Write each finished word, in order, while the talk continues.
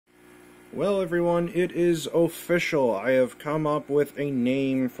Well, everyone, it is official. I have come up with a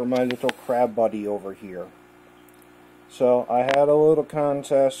name for my little crab buddy over here. So, I had a little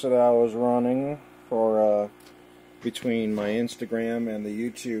contest that I was running for, between my Instagram and the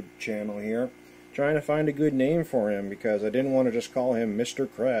YouTube channel here, trying to find a good name for him because I didn't want to just call him Mr.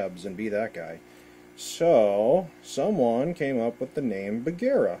 Krabs and be that guy. So, someone came up with the name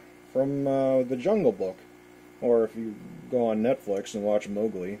Bagheera from the Jungle Book. Or if you go on Netflix and watch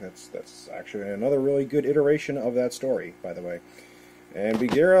Mowgli, that's actually another really good iteration of that story, by the way. And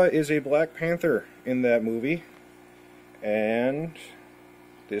Bagheera is a Black Panther in that movie, and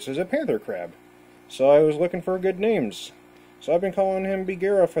this is a panther crab. So I was looking for good names. So I've been calling him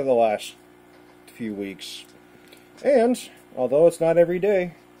Bagheera for the last few weeks. And, although it's not every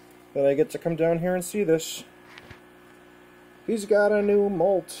day that I get to come down here and see this, he's got a new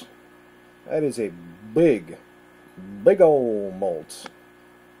molt. That is a big ol' molt.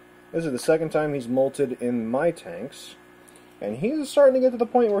 This is the second time he's molted in my tanks, and he's starting to get to the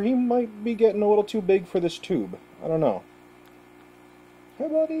point where he might be getting a little too big for this tube. I don't know. Hey,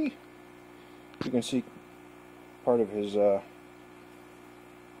 buddy. You can see part of his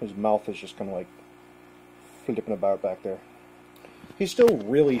mouth is just kind of like flipping about back there. He's still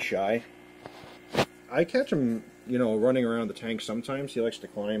really shy. I catch him, running around the tank sometimes. He likes to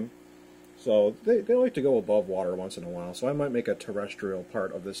climb. So they like to go above water once in a while, so I might make a terrestrial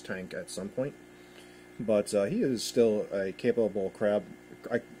part of this tank at some point. But he is still a capable crab.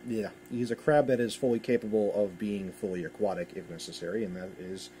 He's a crab that is fully capable of being fully aquatic if necessary, and that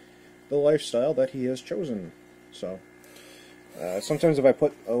is the lifestyle that he has chosen. So sometimes if I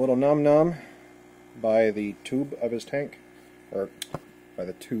put a little nom-nom by the tube of his tank, or by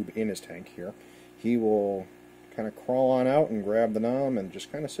the tube in his tank here, he will kind of crawl on out and grab the nom and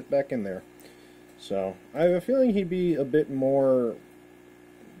just kind of sit back in there. So I have a feeling he'd be a bit more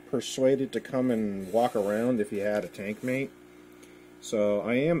persuaded to come and walk around if he had a tank mate. So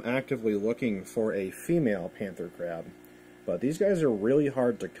I am actively looking for a female panther crab, but these guys are really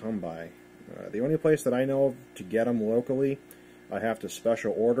hard to come by. The only place that I know of to get them locally, I have to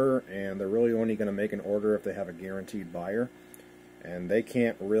special order, and they're really only going to make an order if they have a guaranteed buyer. And they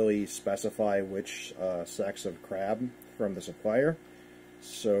can't really specify which sex of crab from the supplier.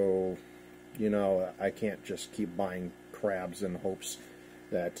 So, I can't just keep buying crabs in hopes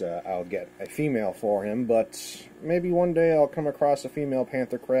that I'll get a female for him. But maybe one day I'll come across a female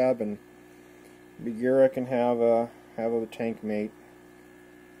panther crab and Bagheera can have a tank mate.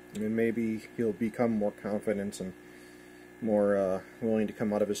 And maybe he'll become more confident and more willing to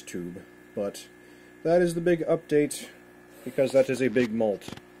come out of his tube. But that is the big update, because that is a big molt.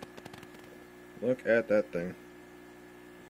 Look at that thing.